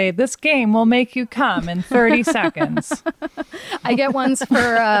ads that say, this game will make you come in 30 seconds. I get ones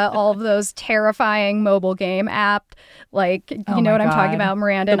for all of those terrifying mobile game app. Like, you know what I'm talking about,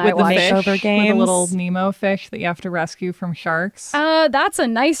 Miranda? And I watch makeover With games. the little Nemo fish that you have to rescue from sharks. That's a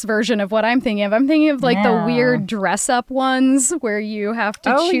nice version of what I'm thinking of. I'm thinking of like the weird dress-up ones where you have to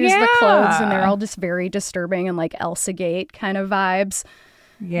choose the clothes and they're all just very disturbing and like Elsa Gate kind of vibes.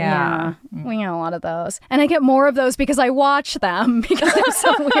 Yeah. We get a lot of those. And I get more of those because I watch them because they're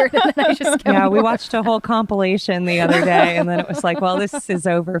so weird. And then I just get We more. watched a whole compilation the other day and then it was like, well, this is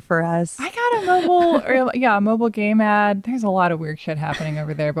over for us. I got a mobile game ad. There's a lot of weird shit happening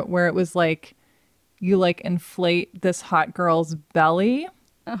over there, but where it was like, you like inflate this hot girl's belly.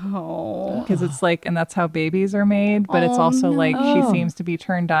 Oh. Because it's like, and that's how babies are made, but it's also like she seems to be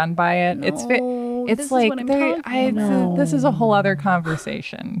turned on by it. This It's is like what I'm talking about. this is a whole other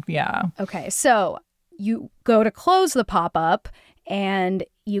conversation. Yeah. Okay, so you go to close the pop-up and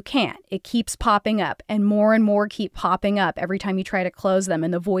you can't. It keeps popping up and more keep popping up every time you try to close them,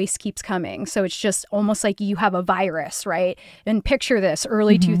 and the voice keeps coming. So it's just almost like you have a virus, right? And picture this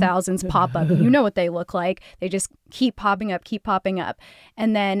early 2000s pop-up. You know what they look like. They just keep popping up.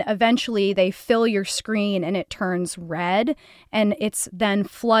 And then eventually they fill your screen and it turns red, and it's then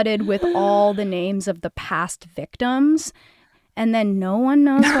flooded with all the names of the past victims. And then no one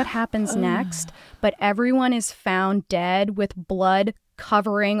knows what happens next, but everyone is found dead with blood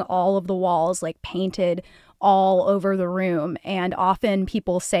covering all of the walls, like painted all over the room. And often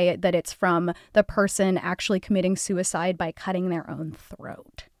people say that it's from the person actually committing suicide by cutting their own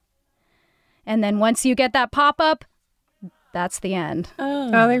throat. And then once you get that pop-up, that's the end.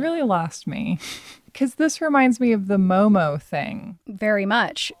 Oh, they really lost me. Because this reminds me of the Momo thing. Very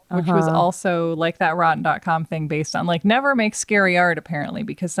much. Which was also like that Rotten.com thing based on like never make scary art apparently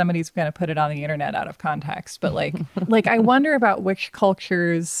because somebody's going to put it on the internet out of context. But like I wonder about which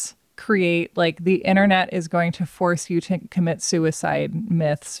cultures create like the internet is going to force you to commit suicide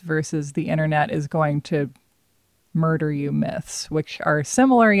myths versus the internet is going to murder you myths, which are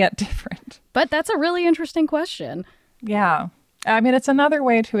similar yet different. But that's a really interesting question. Yeah. I mean, it's another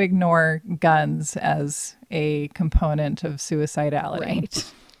way to ignore guns as a component of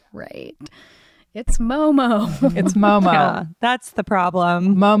suicidality. Right. It's Momo. It's Momo. Yeah, that's the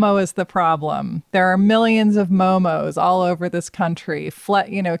problem. Momo is the problem. There are millions of Momos all over this country.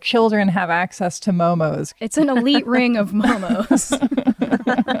 Children have access to Momos. It's an elite ring of Momos.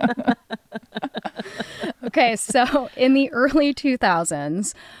 Okay, so in the early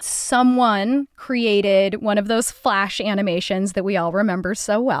 2000s, someone created one of those Flash animations that we all remember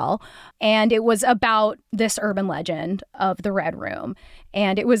so well. And it was about this urban legend of the Red Room.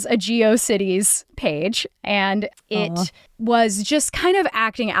 And it was a GeoCities page. And it was just kind of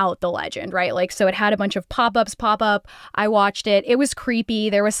acting out the legend, right? Like, so it had a bunch of pop-ups pop up. I watched it. It was creepy.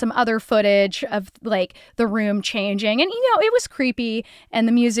 There was some other footage of like the room changing. And, it was creepy. And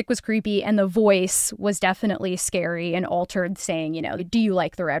the music was creepy. And the voice was definitely scary and altered, saying, do you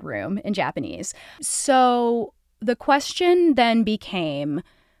like the Red Room in Japanese? So the question then became,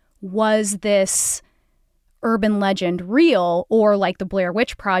 was this urban legend real, or like the Blair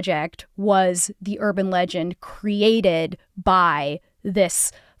Witch Project, was the urban legend created by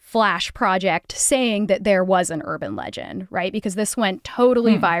this Flash project saying that there was an urban legend, right? Because this went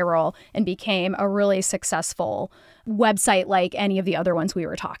totally viral and became a really successful website like any of the other ones we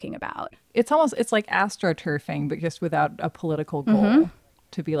were talking about. It's like astroturfing, but just without a political goal.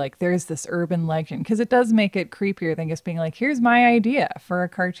 To be like, there's this urban legend, because it does make it creepier than just being like, here's my idea for a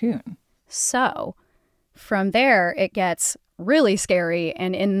cartoon. So from there, it gets really scary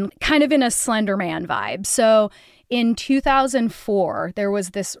and in a Slender Man vibe. So in 2004, there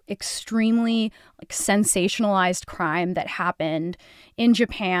was this extremely sensationalized crime that happened in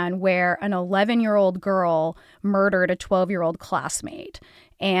Japan where an 11-year-old girl murdered a 12-year-old classmate.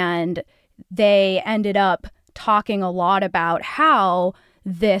 And they ended up talking a lot about how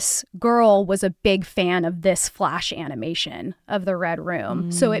this girl was a big fan of this Flash animation of the Red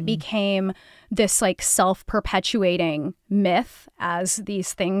Room. So it became this self-perpetuating myth, as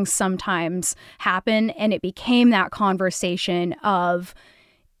these things sometimes happen. And it became that conversation of,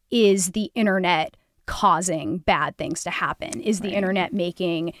 is the internet causing bad things to happen? Is the internet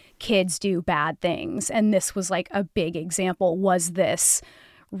making kids do bad things? And this was a big example, was this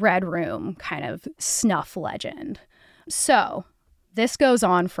Red Room kind of snuff legend. So this goes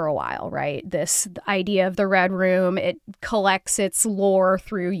on for a while, right? This idea of the Red Room, it collects its lore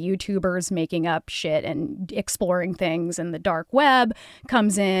through YouTubers making up shit and exploring things, and the dark web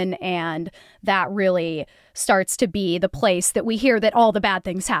comes in, and that really starts to be the place that we hear that all the bad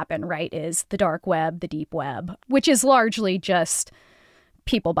things happen, right? Is the dark web, the deep web, which is largely just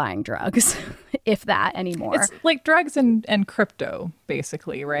people buying drugs, if that anymore. It's like drugs and crypto,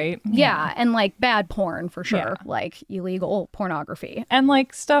 basically, right? Yeah, and bad porn for sure, illegal pornography. And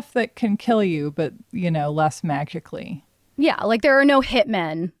stuff that can kill you, but, less magically. Yeah, there are no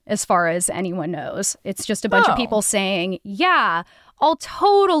hitmen as far as anyone knows. It's just a bunch of people saying, yeah, I'll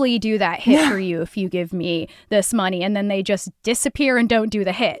totally do that hit for you if you give me this money. And then they just disappear and don't do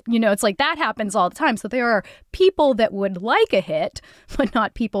the hit. It's that happens all the time. So there are people that would like a hit, but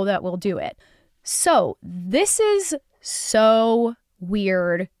not people that will do it. So this is so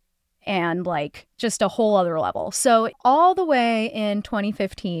weird and just a whole other level. So all the way in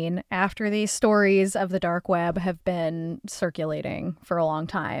 2015, after these stories of the dark web have been circulating for a long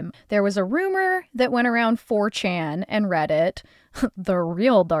time, there was a rumor that went around 4chan and Reddit, the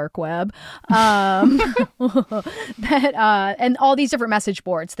real dark web, that and all these different message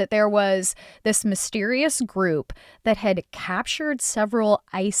boards, that there was this mysterious group that had captured several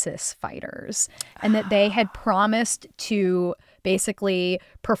ISIS fighters, and that they had promised to basically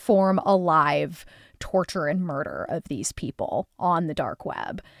perform a live torture and murder of these people on the dark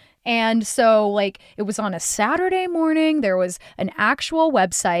web. And so it was on a Saturday morning. There was an actual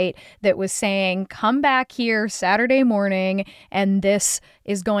website that was saying, come back here Saturday morning, and this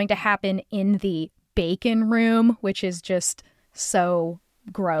is going to happen in the bacon room, which is just so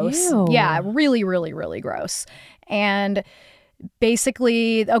gross. Ew. Yeah, really, really, really gross. And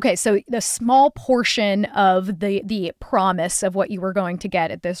basically, okay, so the small portion of the promise of what you were going to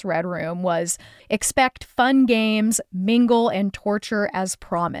get at this Red Room was expect fun games, mingle, and torture as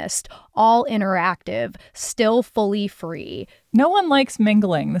promised. All interactive, still fully free. No one likes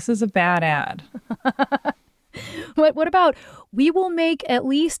mingling. This is a bad ad. What about, we will make at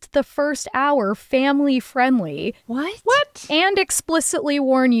least the first hour family friendly. What? And explicitly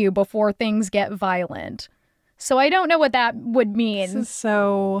warn you before things get violent. So I don't know what that would mean. This is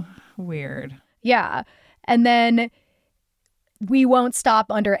so weird. Yeah. And then we won't stop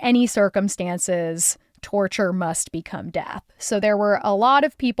under any circumstances. Torture must become death. So there were a lot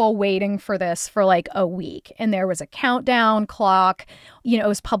of people waiting for this for like a week. And there was a countdown clock. You know, it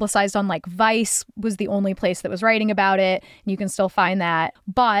was publicized on like Vice was the only place that was writing about it. And you can still find that.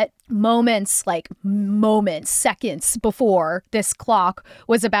 But moments, seconds before this clock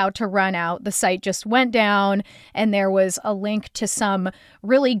was about to run out, the site just went down and there was a link to some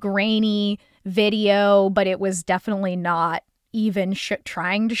really grainy video, but it was definitely not even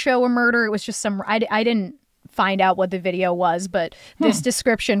trying to show a murder. It was just some, I didn't find out what the video was, but this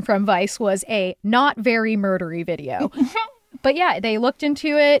description from Vice was a not very murdery video. But yeah, they looked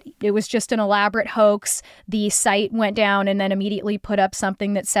into it. It was just an elaborate hoax. The site went down and then immediately put up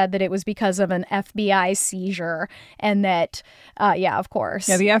something that said that it was because of an FBI seizure and that, of course.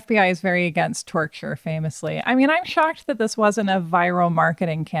 Yeah, the FBI is very against torture, famously. I mean, I'm shocked that this wasn't a viral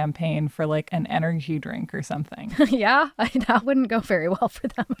marketing campaign for like an energy drink or something. Yeah, that wouldn't go very well for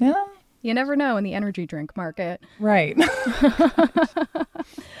them. Yeah. You never know in the energy drink market. Right.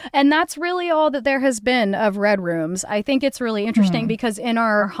 And that's really all that there has been of Red Rooms. I think it's really interesting because in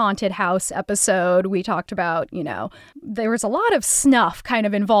our haunted house episode, we talked about, you know, there was a lot of snuff kind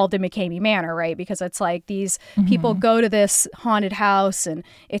of involved in McCamey Manor, right? Because it's like these people go to this haunted house and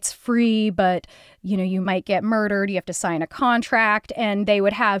it's free, but, you know, you might get murdered. You have to sign a contract. And they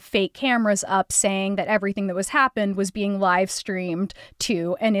would have fake cameras up saying that everything that was happened was being live streamed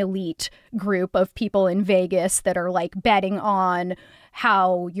to an elite group of people in Vegas that are like betting on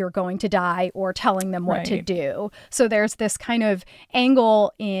how you're going to die or telling them what to do. So there's this kind of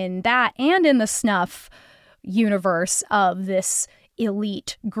angle in that and in the snuff universe of this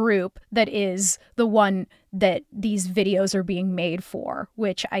elite group that is the one that these videos are being made for,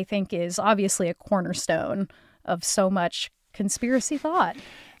 which I think is obviously a cornerstone of so much conspiracy thought.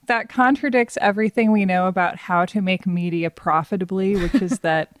 That contradicts everything we know about how to make media profitably, which is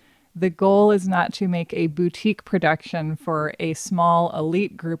that the goal is not to make a boutique production for a small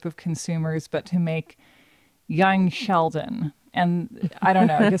elite group of consumers, but to make young Sheldon. And I don't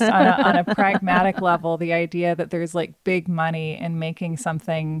know, just on a pragmatic level, the idea that there's like big money in making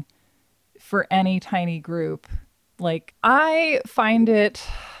something for any tiny group. Like, I find it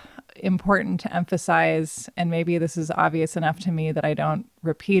important to emphasize, and maybe this is obvious enough to me that I don't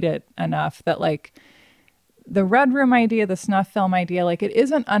repeat it enough, that like the Red Room idea, the snuff film idea, like it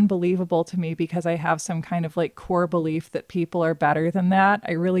isn't unbelievable to me because I have some kind of like core belief that people are better than that.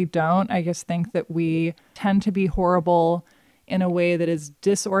 I really don't. I just think that we tend to be horrible in a way that is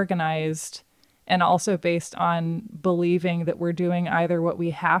disorganized and also based on believing that we're doing either what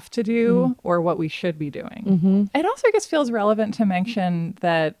we have to do or what we should be doing. It also, I guess, feels relevant to mention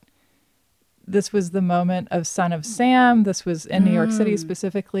that this was the moment of Son of Sam. This was in New York City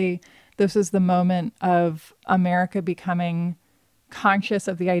specifically. This is the moment of America becoming conscious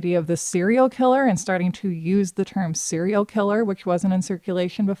of the idea of the serial killer and starting to use the term serial killer, which wasn't in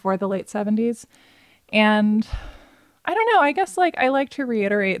circulation before the late 70s. And I don't know, I guess like I like to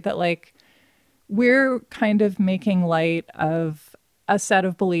reiterate that like we're kind of making light of a set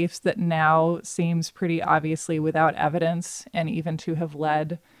of beliefs that now seems pretty obviously without evidence and even to have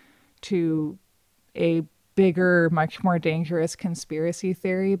led to a bigger, much more dangerous conspiracy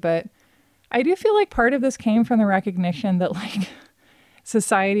theory. But I do feel like part of this came from the recognition that like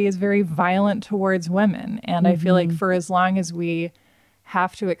society is very violent towards women. And I feel like for as long as we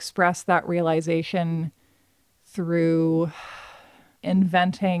have to express that realization through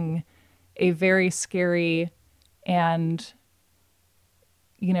inventing a very scary and,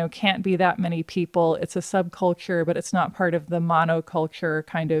 you know, can't be that many people. It's a subculture, but it's not part of the monoculture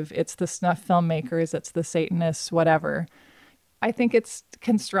kind of, it's the snuff filmmakers, it's the Satanists, whatever. I think it's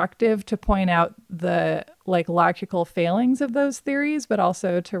constructive to point out the like logical failings of those theories, but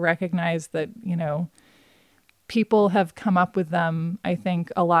also to recognize that, you know, people have come up with them, I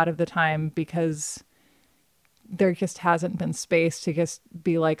think, a lot of the time because there just hasn't been space to just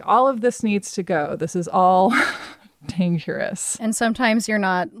be like, all of this needs to go. This is all dangerous. And sometimes you're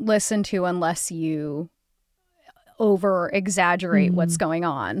not listened to unless you over exaggerate what's going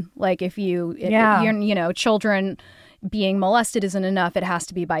on. Like if you're, you know, children being molested isn't enough. It has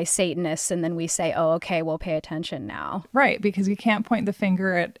to be by Satanists. And then we say, oh, okay, we'll pay attention now. Right, because you can't point the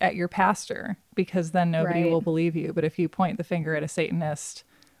finger at your pastor, because then nobody will believe you. But if you point the finger at a Satanist,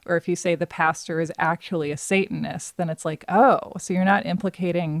 or if you say the pastor is actually a Satanist, then it's like, oh, so you're not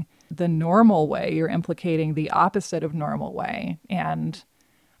implicating the normal way, you're implicating the opposite of normal way. And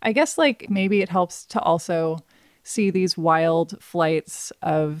I guess like maybe it helps to also see these wild flights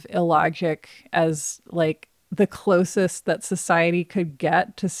of illogic as like the closest that society could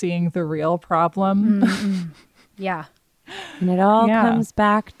get to seeing the real problem. Mm-hmm. Yeah. And it all comes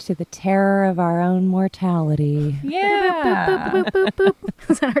back to the terror of our own mortality. Yeah. Boop, boop, boop, boop, boop, boop.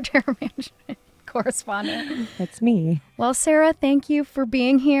 Is that our terror management correspondent? That's me. Well, Sarah, thank you for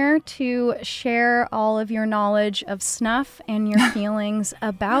being here to share all of your knowledge of snuff and your feelings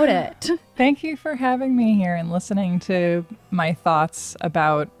about it. Thank you for having me here and listening to my thoughts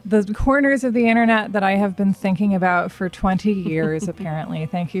about the corners of the internet that I have been thinking about for 20 years, apparently.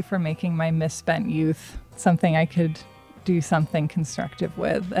 Thank you for making my misspent youth something I could do something constructive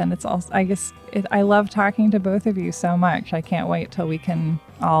with. And it's also, I guess, I love talking to both of you so much. I can't wait till we can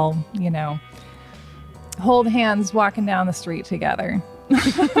all, hold hands walking down the street together.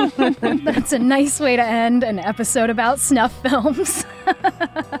 That's a nice way to end an episode about snuff films.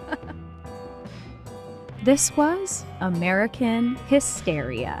 This was American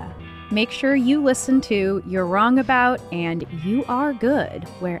Hysteria. Make sure you listen to You're Wrong About and You Are Good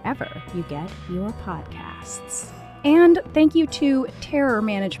wherever you get your podcasts. And thank you to terror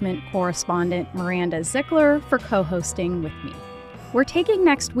management correspondent Miranda Zickler for co-hosting with me. We're taking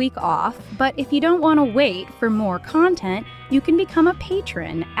next week off, but if you don't want to wait for more content, you can become a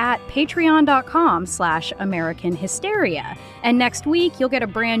patron at patreon.com/American Hysteria. And next week, you'll get a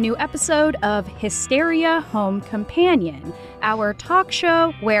brand new episode of Hysteria Home Companion, our talk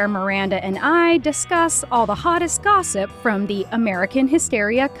show where Miranda and I discuss all the hottest gossip from the American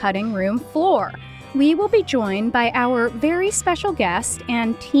Hysteria cutting room floor. We will be joined by our very special guest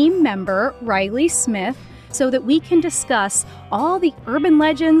and team member, Riley Smith, so that we can discuss all the urban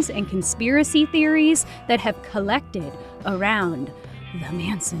legends and conspiracy theories that have collected around the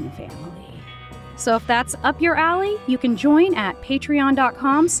Manson family. So if that's up your alley, you can join at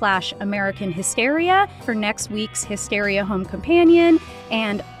patreon.com/American Hysteria for next week's Hysteria Home Companion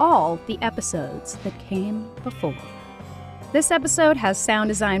and all the episodes that came before. This episode has sound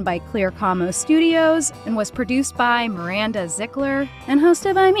design by Clear Commo Studios and was produced by Miranda Zickler and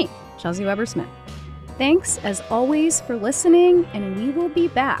hosted by me, Chelsea Weber-Smith. Thanks, as always, for listening, and we will be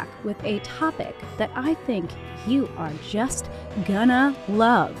back with a topic that I think you are just gonna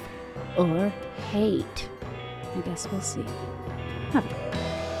love or hate. I guess we'll see. Have a good one.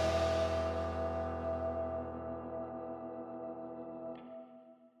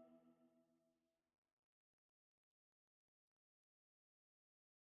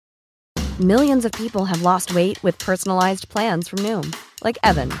 Millions of people have lost weight with personalized plans from Noom. Like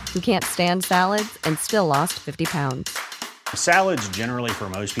Evan, who can't stand salads and still lost 50 pounds. Salads generally for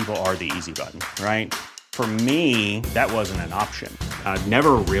most people are the easy button, right? For me, that wasn't an option. I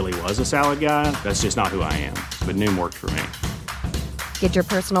never really was a salad guy. That's just not who I am. But Noom worked for me. Get your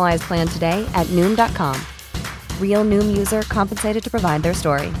personalized plan today at Noom.com. Real Noom user compensated to provide their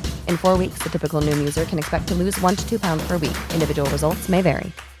story. In 4 weeks, the typical Noom user can expect to lose 1 to 2 pounds per week. Individual results may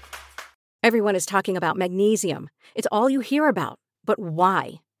vary. Everyone is talking about magnesium. It's all you hear about. But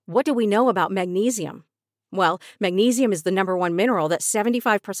why? What do we know about magnesium? Well, magnesium is the #1 mineral that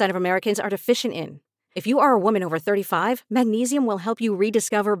 75% of Americans are deficient in. If you are a woman over 35, magnesium will help you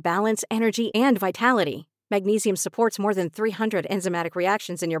rediscover balance, energy, and vitality. Magnesium supports more than 300 enzymatic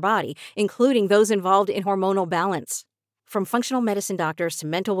reactions in your body, including those involved in hormonal balance. From functional medicine doctors to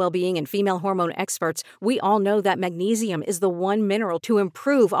mental well-being and female hormone experts, we all know that magnesium is the one mineral to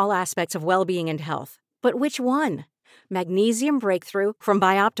improve all aspects of well-being and health. But which one? Magnesium Breakthrough from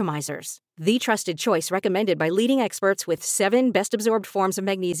Bioptimizers, the trusted choice recommended by leading experts with 7 best-absorbed forms of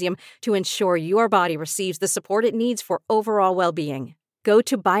magnesium to ensure your body receives the support it needs for overall well-being. Go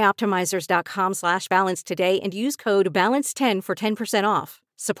to bioptimizers.com/balance today and use code BALANCE10 for 10% off.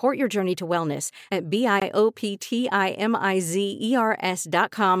 Support your journey to wellness at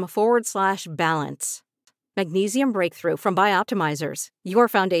bioptimizers.com/balance. Magnesium Breakthrough from Bioptimizers, your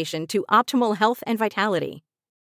foundation to optimal health and vitality.